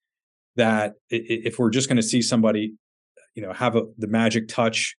set. That if we're just going to see somebody, have the magic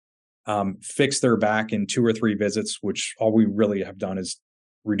touch, fix their back in 2 or 3 visits, which all we really have done is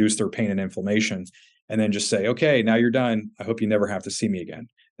reduce their pain and inflammation, and then just say, okay, now you're done. I hope you never have to see me again.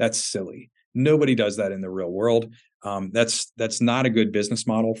 That's silly. Nobody does that in the real world. That's not a good business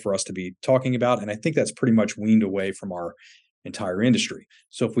model for us to be talking about. And I think that's pretty much weaned away from our entire industry.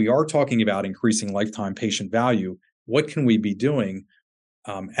 So if we are talking about increasing lifetime patient value, what can we be doing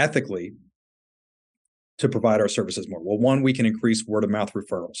ethically to provide our services more? Well, one, we can increase word of mouth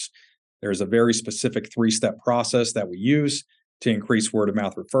referrals. There's a very specific 3-step process that we use to increase word of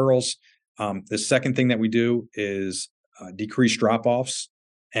mouth referrals. The second thing that we do is decrease drop-offs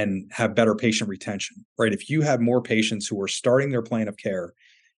and have better patient retention, right? If you have more patients who are starting their plan of care,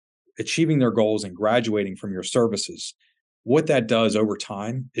 achieving their goals and graduating from your services, what that does over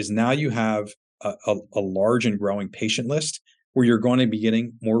time is now you have a large and growing patient list where you're going to be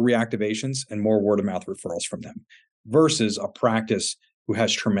getting more reactivations and more word of mouth referrals from them versus a practice who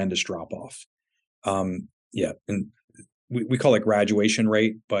has tremendous drop off. And we call it graduation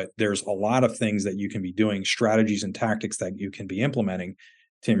rate, but there's a lot of things that you can be doing, strategies and tactics that you can be implementing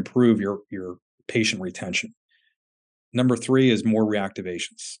to improve your patient retention. Number 3 is more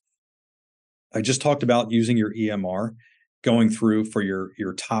reactivations. I just talked about using your EMR, going through for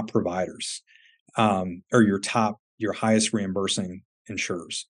your top providers, or your highest reimbursing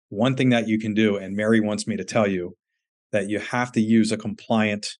insurers. One thing that you can do, and Mary wants me to tell you, that you have to use a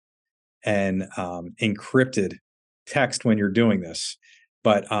compliant and encrypted text when you're doing this.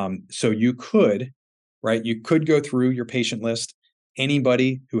 But so you could go through your patient list,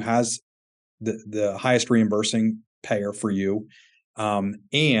 anybody who has the highest reimbursing payer for you,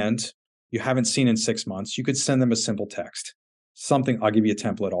 and you haven't seen in 6 months, you could send them a simple text. Something, I'll give you a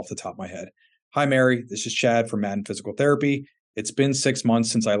template off the top of my head. Hi, Mary, this is Chad from Madden Physical Therapy. It's been 6 months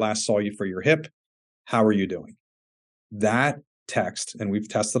since I last saw you for your hip. How are you doing? That text, and we've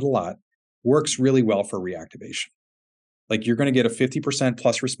tested a lot, works really well for reactivation. Like you're going to get a 50%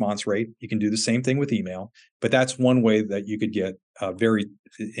 plus response rate. You can do the same thing with email, but that's one way that you could get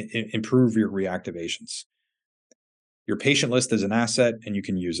improve your reactivations. Your patient list is an asset and you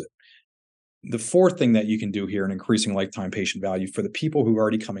can use it. The fourth thing that you can do here in increasing lifetime patient value for the people who are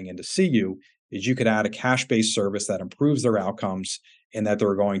already coming in to see you is you could add a cash-based service that improves their outcomes and that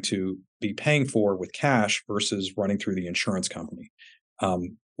they're going to be paying for with cash versus running through the insurance company.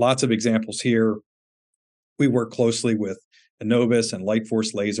 Lots of examples here. We work closely with Innovus and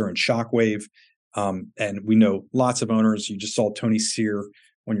Lightforce Laser and Shockwave. And we know lots of owners. You just saw Tony Sear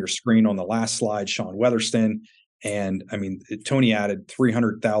on your screen on the last slide, Sean Weatherston. And I mean, Tony added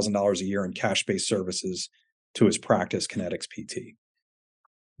 $300,000 a year in cash-based services to his practice, Kinetics PT.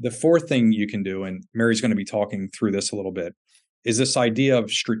 The fourth thing you can do, and Mary's going to be talking through this a little bit, is this idea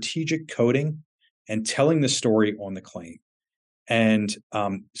of strategic coding and telling the story on the claim. And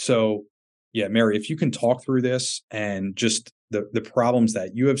Mary, if you can talk through this and just the problems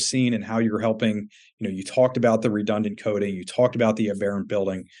that you have seen and how you're helping, you talked about the redundant coding, you talked about the aberrant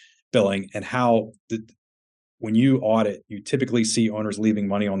billing, and how when you audit, you typically see owners leaving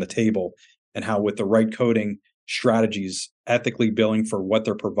money on the table, and how with the right coding strategies, ethically billing for what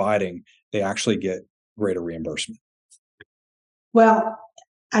they're providing, they actually get greater reimbursement. Well,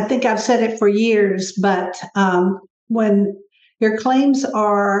 I think I've said it for years, but when your claims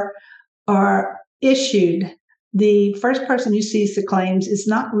are issued, the first person who sees the claims is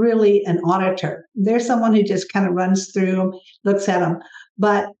not really an auditor. They're someone who just kind of runs through them, looks at them,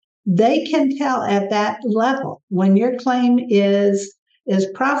 but they can tell at that level when your claim is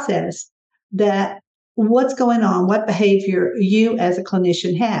processed that what's going on, what behavior you as a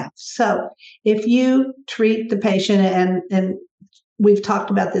clinician have. So if you treat the patient, and we've talked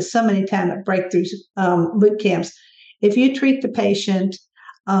about this so many times at breakthrough boot camps, if you treat the patient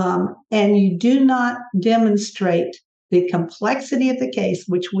and you do not demonstrate the complexity of the case,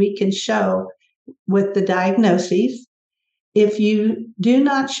 which we can show with the diagnoses, if you do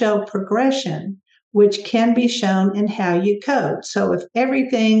not show progression, which can be shown in how you code. So if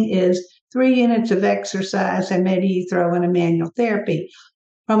everything is 3 units of exercise and maybe you throw in a manual therapy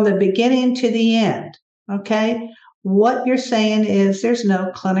from the beginning to the end, okay? What you're saying is there's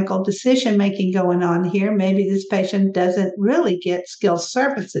no clinical decision making going on here. Maybe this patient doesn't really get skilled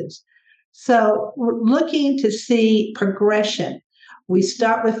services. So we're looking to see progression. We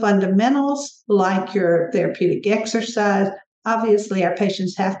start with fundamentals like your therapeutic exercise. Obviously, our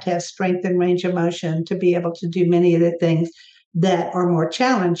patients have to have strength and range of motion to be able to do many of the things that are more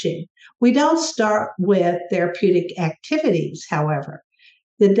challenging. We don't start with therapeutic activities, however.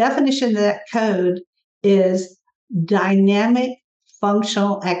 The definition of that code is dynamic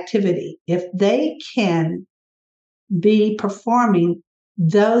functional activity. If they can be performing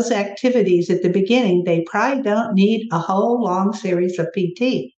those activities at the beginning, they probably don't need a whole long series of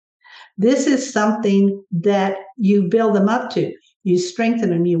PT. This is something that you build them up to. You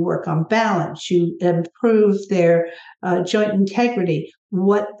strengthen them, you work on balance, you improve their joint integrity,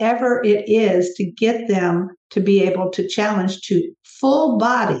 whatever it is to get them to be able to challenge to full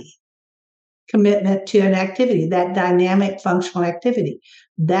body commitment to an activity, that dynamic functional activity.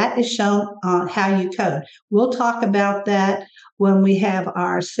 That is shown on how you code. We'll talk about that when we have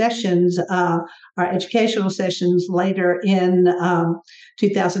our sessions, our educational sessions later in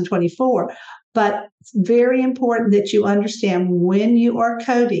 2024. But it's very important that you understand when you are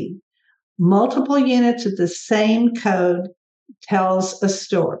coding, multiple units of the same code tells a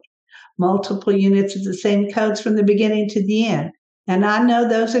story. Multiple units of the same codes from the beginning to the end. And I know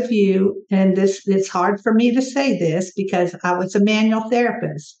those of you, and it's hard for me to say this because I was a manual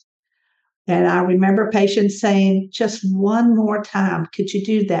therapist. And I remember patients saying, just one more time, could you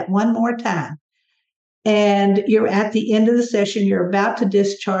do that one more time? And you're at the end of the session, you're about to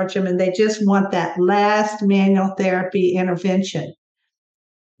discharge them, and they just want that last manual therapy intervention.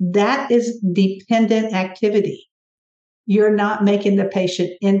 That is dependent activity. You're not making the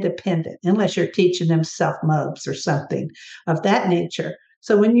patient independent unless you're teaching them self-mobs or something of that nature.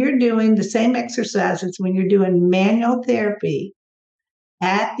 So when you're doing the same exercises, when you're doing manual therapy,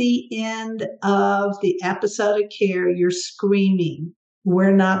 at the end of the episode of care, you're screaming.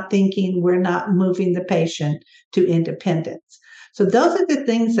 We're not thinking, we're not moving the patient to independence. So those are the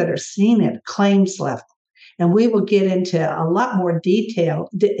things that are seen at claims level. And we will get into a lot more detail.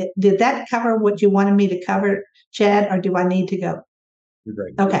 Did that cover what you wanted me to cover, Chad, or do I need to go? You're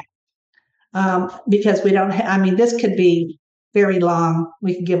great. Okay. Because we don't this could be very long.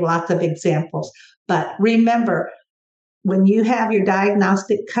 We could give lots of examples. But remember, when you have your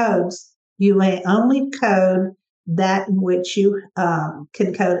diagnostic codes, you may only code that which you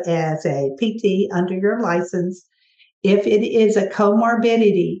can code as a PT under your license. If it is a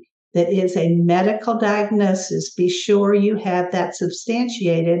comorbidity that is a medical diagnosis, be sure you have that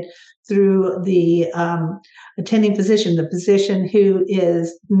substantiated through the attending physician, the physician who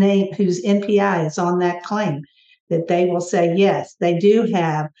is named, whose NPI is on that claim, that they will say, yes, they do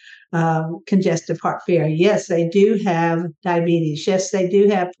have congestive heart failure. Yes, they do have diabetes. Yes, they do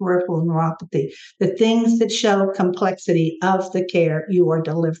have peripheral neuropathy. The things that show complexity of the care you are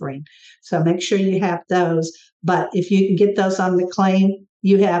delivering. So make sure you have those. But if you can get those on the claim,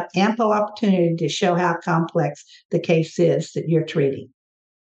 you have ample opportunity to show how complex the case is that you're treating.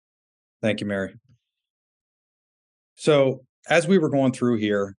 Thank you, Mary. So as we were going through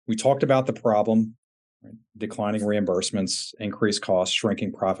here, we talked about the problem, right? Declining reimbursements, increased costs,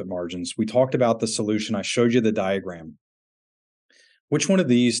 shrinking profit margins. We talked about the solution. I showed you the diagram. Which one of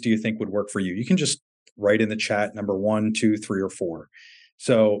these do you think would work for you? You can just write in the chat number 1, 2, 3, or 4.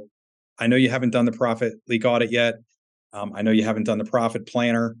 So I know you haven't done the profit leak audit yet. I know you haven't done the profit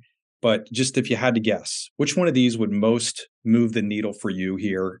planner, but just if you had to guess, which one of these would most move the needle for you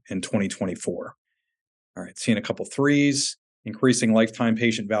here in 2024? All right, seeing a couple 3s, increasing lifetime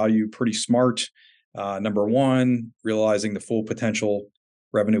patient value, pretty smart. Number 1, realizing the full potential,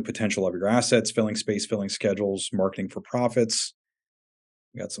 revenue potential of your assets, filling space, filling schedules, marketing for profits.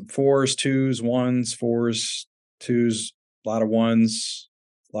 We got some 4s, 2s, 1s, 4s, 2s, a lot of 1s,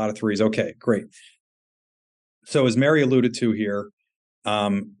 a lot of 3s. Okay, great. So as Mary alluded to here,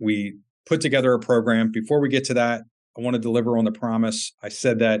 we put together a program. Before we get to that, I want to deliver on the promise. I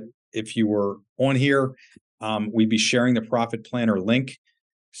said that if you were on here, we'd be sharing the Profit Planner link.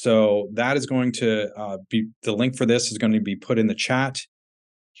 So that is going to be, the link for this is going to be put in the chat.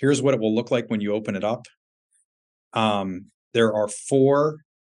 Here's what it will look like when you open it up. There are four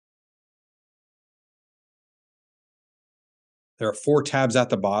tabs at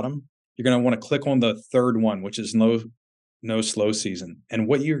the bottom. You're going to want to click on the third one, which is no slow season. And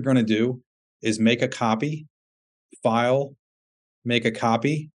what you're going to do is make a copy, file, make a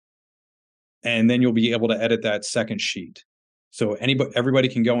copy, and then you'll be able to edit that second sheet. So everybody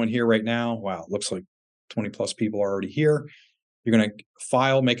can go in here right now. Wow, it looks like 20 plus people are already here. You're going to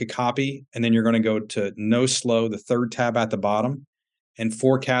file, make a copy, and then you're going to go to no slow, the third tab at the bottom, and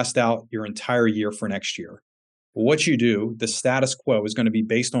forecast out your entire year for next year. What you do, the status quo is going to be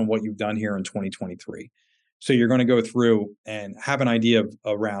based on what you've done here in 2023. So you're going to go through and have an idea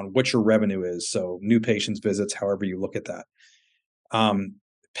around what your revenue is. So new patients visits, however you look at that.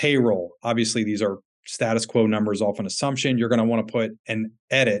 Payroll, obviously these are status quo numbers off an assumption. You're going to want to put an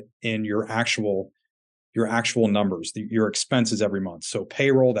edit in your actual numbers, your expenses every month. So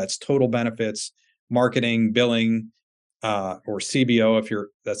payroll, that's total benefits, marketing, billing, or CBO,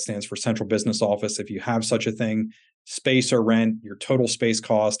 that stands for central business office, if you have such a thing, space or rent, your total space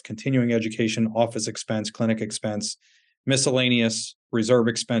cost, continuing education, office expense, clinic expense, miscellaneous, reserve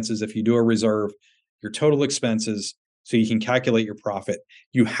expenses, if you do a reserve, your total expenses, so you can calculate your profit.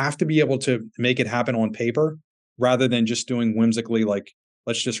 You have to be able to make it happen on paper rather than just doing whimsically, like,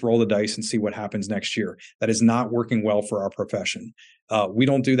 let's just roll the dice and see what happens next year. That is not working well for our profession. We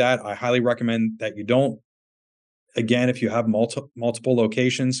don't do that. I highly recommend that you don't. Again, if you have multiple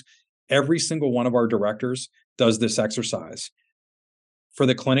locations, every single one of our directors does this exercise. For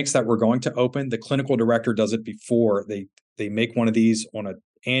the clinics that we're going to open, the clinical director does it before they make one of these on an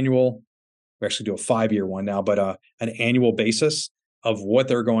annual. We actually do a 5-year one now, but an annual basis of what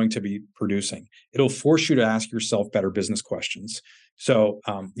they're going to be producing. It'll force you to ask yourself better business questions. So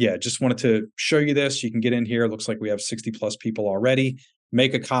just wanted to show you this. You can get in here. It looks like we have 60 plus people already.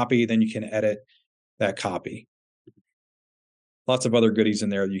 Make a copy, then you can edit that copy. Lots of other goodies in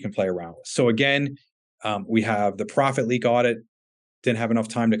there that you can play around with. So again, we have the profit leak audit. Didn't have enough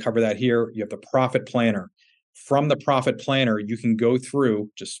time to cover that here. You have the profit planner. From the profit planner, you can go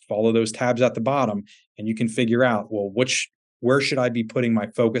through, just follow those tabs at the bottom, and you can figure out, well, where should I be putting my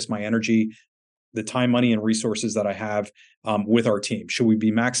focus, my energy, the time, money, and resources that I have with our team? Should we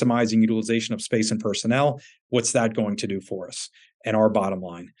be maximizing utilization of space and personnel? What's that going to do for us and our bottom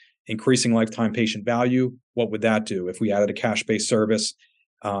line? Increasing lifetime patient value, what would that do if we added a cash-based service?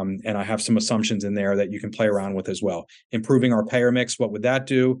 And I have some assumptions in there that you can play around with as well. Improving our payer mix, what would that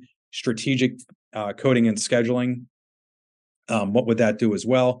do? Strategic coding and scheduling, what would that do as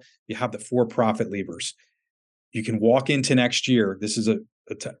well? You have the 4 profit levers. You can walk into next year. This is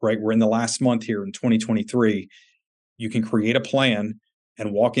right. We're in the last month here in 2023. You can create a plan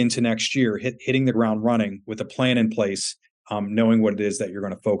and walk into next year, hitting the ground running with a plan in place, knowing what it is that you're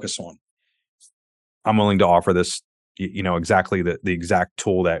going to focus on. I'm willing to offer this, exactly the exact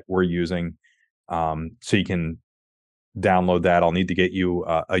tool that we're using. So you can download that. I'll need to get you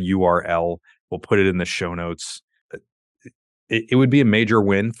a URL. We'll put it in the show notes. It would be a major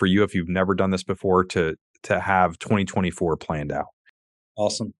win for you if you've never done this before to have 2024 planned out.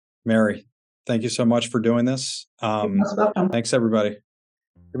 Awesome. Mary, thank you so much for doing this. Thanks, everybody.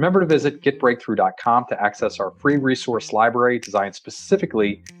 Remember to visit getbreakthrough.com to access our free resource library designed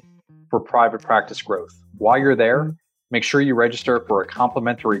specifically for private practice growth. While you're there, make sure you register for a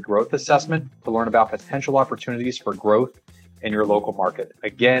complimentary growth assessment to learn about potential opportunities for growth in your local market.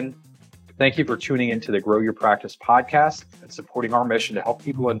 Again, thank you for tuning into the Grow Your Practice podcast and supporting our mission to help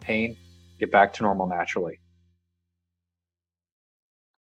people in pain get back to normal naturally.